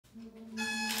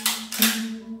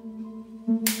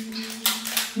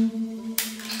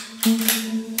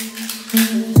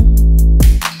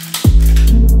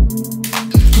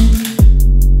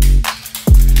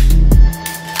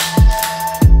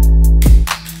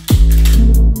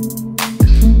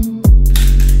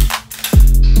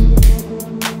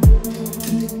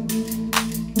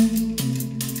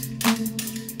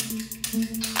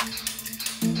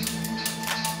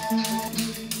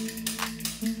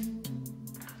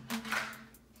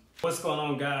What's going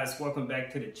on, guys? Welcome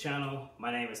back to the channel.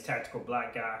 My name is Tactical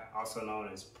Black Guy, also known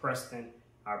as Preston.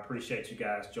 I appreciate you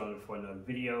guys joining for another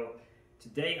video.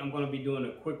 Today I'm going to be doing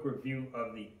a quick review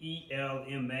of the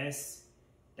E.L.M.S.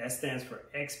 That stands for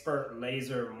Expert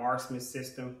Laser Marksman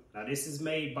System. Now this is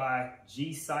made by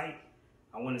G-Sight.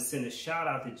 I want to send a shout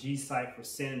out to G-Sight for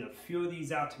sending a few of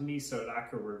these out to me so that I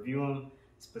could review them.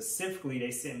 Specifically, they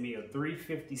sent me a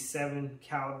 357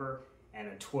 caliber and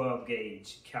a 12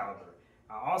 gauge caliber.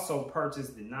 I also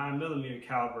purchased the 9mm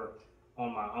caliber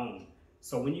on my own.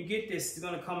 So when you get this, it's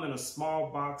going to come in a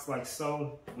small box like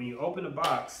so. When you open the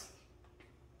box,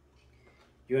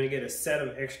 you're going to get a set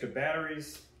of extra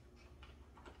batteries.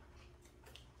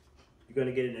 You're going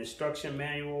to get an instruction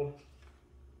manual,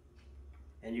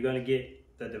 and you're going to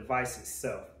get the device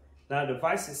itself. Now the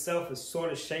device itself is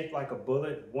sort of shaped like a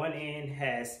bullet. One end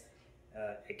has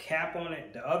a cap on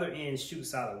it. The other end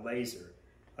shoots out a laser.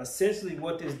 Essentially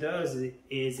what this does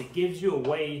is it gives you a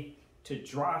way to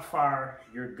dry fire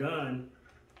your gun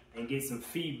and get some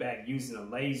feedback using a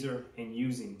laser and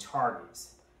using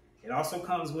targets. It also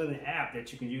comes with an app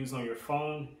that you can use on your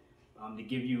phone to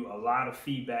give you a lot of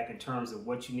feedback in terms of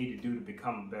what you need to do to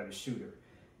become a better shooter.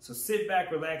 So sit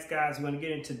back, relax, guys. We're going to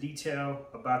get into detail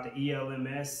about the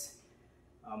E.L.M.S.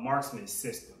 Marksman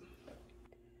system.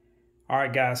 All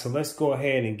right, guys, so let's go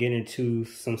ahead and get into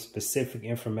some specific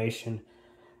information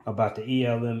about the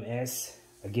E.L.M.S.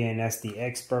 Again, that's the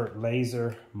Expert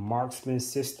Laser Marksman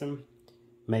System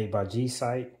made by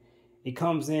G-Sight. It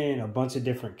comes in a bunch of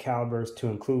different calibers to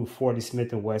include 40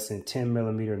 Smith & Wesson,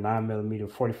 10mm,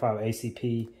 9mm, 45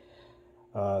 ACP,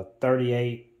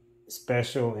 38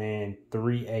 Special, and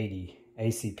 380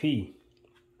 ACP.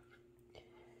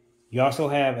 You also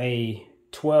have a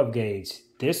 12 gauge.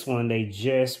 This one they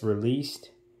just released.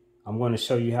 I'm going to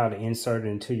show you how to insert it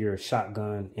into your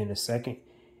shotgun in a second.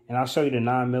 And I'll show you the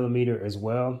 9mm as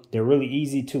well. They're really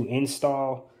easy to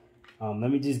install. Let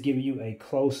me just give you a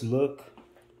close look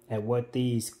at what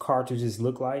these cartridges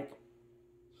look like.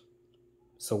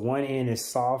 So one end is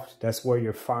soft. That's where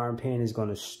your firing pin is going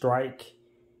to strike.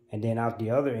 And then out the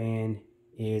other end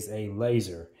is a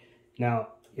laser. Now,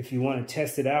 if you want to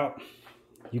test it out,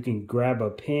 you can grab a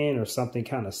pin or something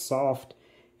kind of soft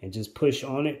and just push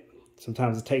on it.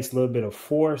 Sometimes it takes a little bit of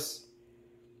force,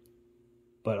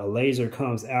 but a laser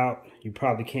comes out. You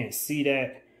probably can't see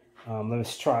that.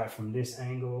 Let's try it from this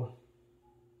angle.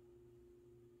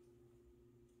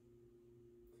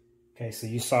 Okay, so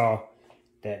you saw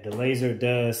that the laser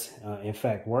does, in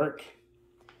fact, work.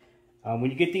 When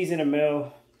you get these in the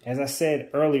mail, as I said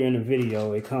earlier in the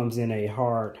video, it comes in a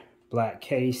hard black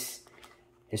case,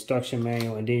 instruction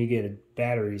manual, and then you get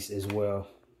batteries as well.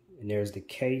 And there's the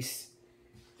case.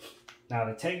 Now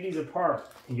to take these apart,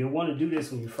 and you'll want to do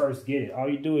this when you first get it. All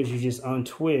you do is you just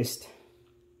untwist.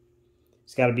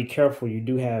 It's got to be careful. You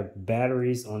do have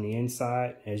batteries on the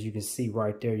inside. As you can see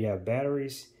right there, you have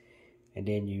batteries. And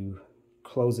then you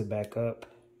close it back up.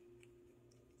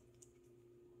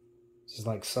 Just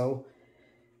like so.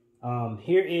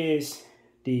 Here is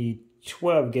the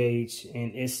 12 gauge,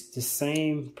 and it's the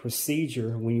same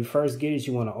procedure. When you first get it,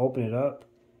 you want to open it up.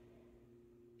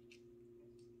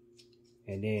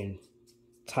 And then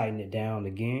tighten it down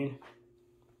again.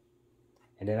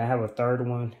 And then I have a third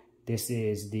one. This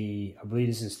is the, I believe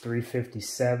this is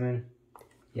 357.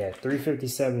 Yeah,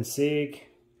 357 SIG.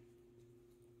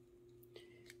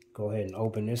 Go ahead and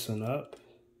open this one up.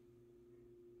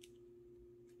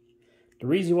 The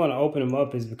reason you want to open them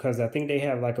up is because I think they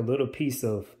have like a little piece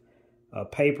of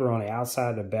paper on the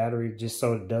outside of the battery just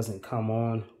so it doesn't come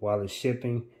on while it's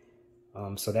shipping.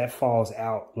 So that falls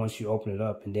out once you open it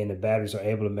up, and then the batteries are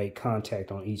able to make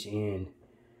contact on each end.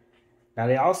 Now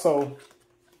they also,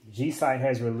 G-Sight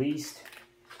has released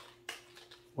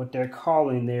what they're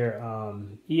calling their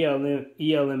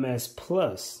E.L.M.S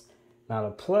Plus. Now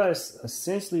the Plus,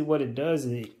 essentially what it does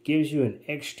is it gives you an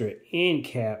extra end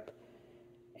cap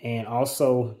and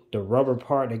also the rubber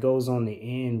part that goes on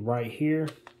the end right here,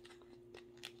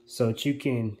 so that you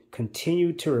can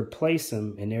continue to replace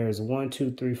them. And there's 1,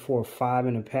 2, 3, 4, 5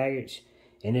 in the package,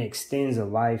 and it extends the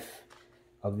life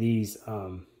of these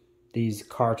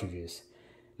cartridges.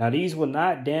 Now these will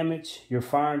not damage your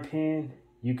firing pin.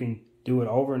 You can do it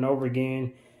over and over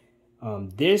again.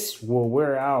 This will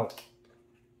wear out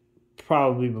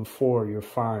probably before your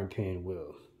firing pin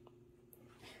will.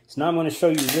 So now I'm going to show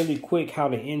you really quick how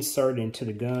to insert into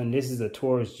the gun. This is a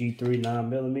Taurus G3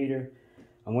 9mm.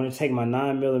 I'm going to take my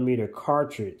 9mm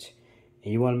cartridge,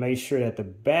 and you want to make sure that the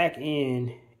back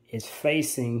end is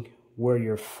facing where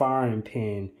your firing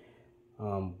pin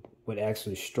would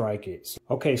actually strike it.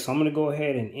 Okay, so I'm going to go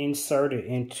ahead and insert it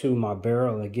into my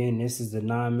barrel. Again, this is the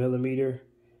 9mm.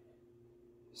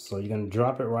 So you're going to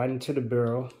drop it right into the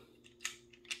barrel.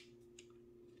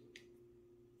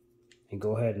 And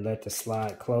go ahead and let the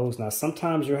slide close. Now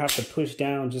sometimes you'll have to push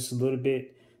down just a little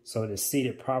bit so it's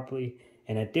seated properly.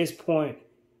 And at this point,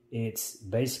 it's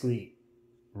basically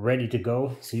ready to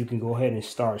go. So you can go ahead and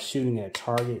start shooting at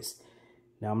targets.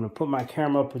 Now I'm going to put my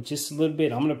camera up just a little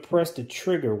bit. I'm going to press the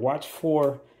trigger. Watch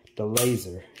for the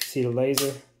laser. See the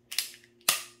laser?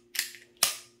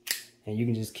 And you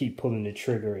can just keep pulling the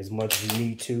trigger as much as you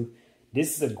need to.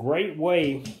 This is a great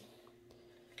way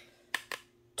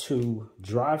to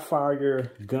dry fire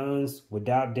your guns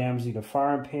without damaging the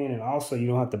firing pin, and also you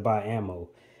don't have to buy ammo.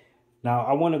 Now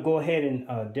I want to go ahead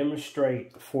and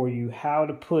demonstrate for you how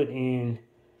to put in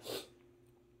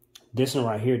this one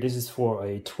right here. This is for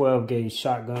a 12 gauge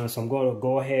shotgun. So I'm going to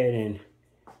go ahead and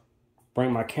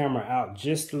bring my camera out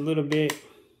just a little bit.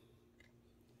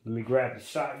 Let me grab the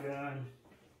shotgun.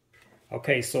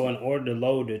 Okay, so in order to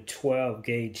load the 12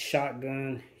 gauge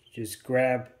shotgun, just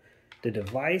grab the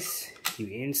device, you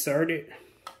insert it,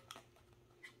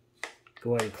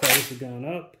 go ahead and close the gun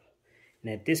up,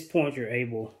 and at this point you're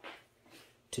able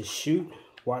to shoot.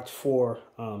 Watch for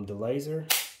the laser.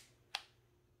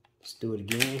 Let's do it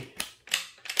again.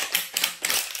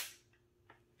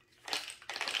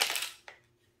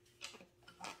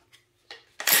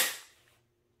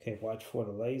 Okay, watch for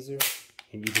the laser,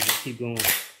 and you can just keep going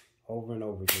over and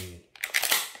over again.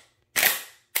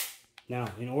 Now,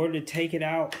 in order to take it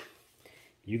out,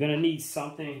 you're gonna need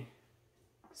something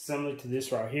similar to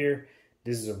this right here.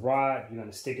 This is a rod. You're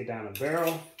gonna stick it down the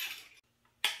barrel,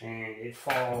 and it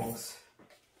falls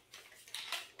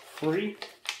free.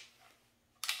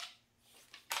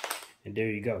 And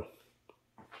there you go.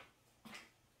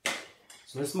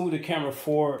 So let's move the camera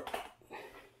forward.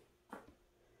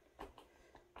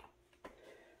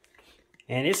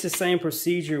 And it's the same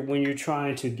procedure when you're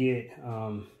trying to get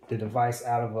the device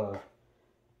out of a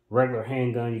regular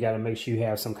handgun. You got to make sure you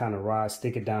have some kind of rod,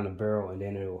 stick it down the barrel, and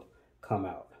then it'll come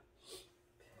out.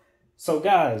 So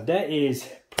guys, that is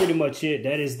pretty much it.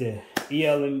 That is the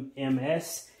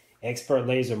E.L.M.S Expert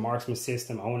Laser Marksman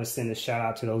System. I want to send a shout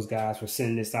out to those guys for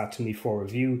sending this out to me for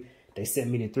review. They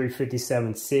sent me the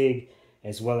 357 SIG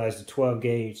as well as the 12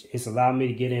 gauge. It's allowed me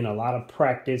to get in a lot of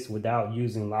practice without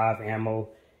using live ammo,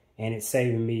 and it's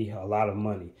saving me a lot of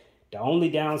money. The only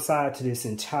downside to this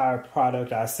entire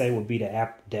product, I say, would be the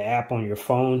app on your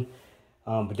phone.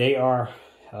 But they are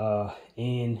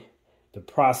in the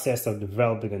process of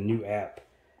developing a new app.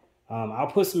 I'll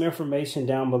put some information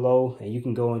down below, and you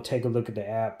can go and take a look at the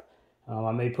app.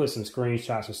 I may put some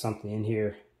screenshots or something in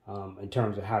here in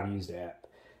terms of how to use the app.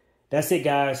 That's it,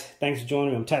 guys. Thanks for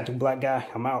joining me. I'm Tactical Black Guy.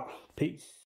 I'm out. Peace.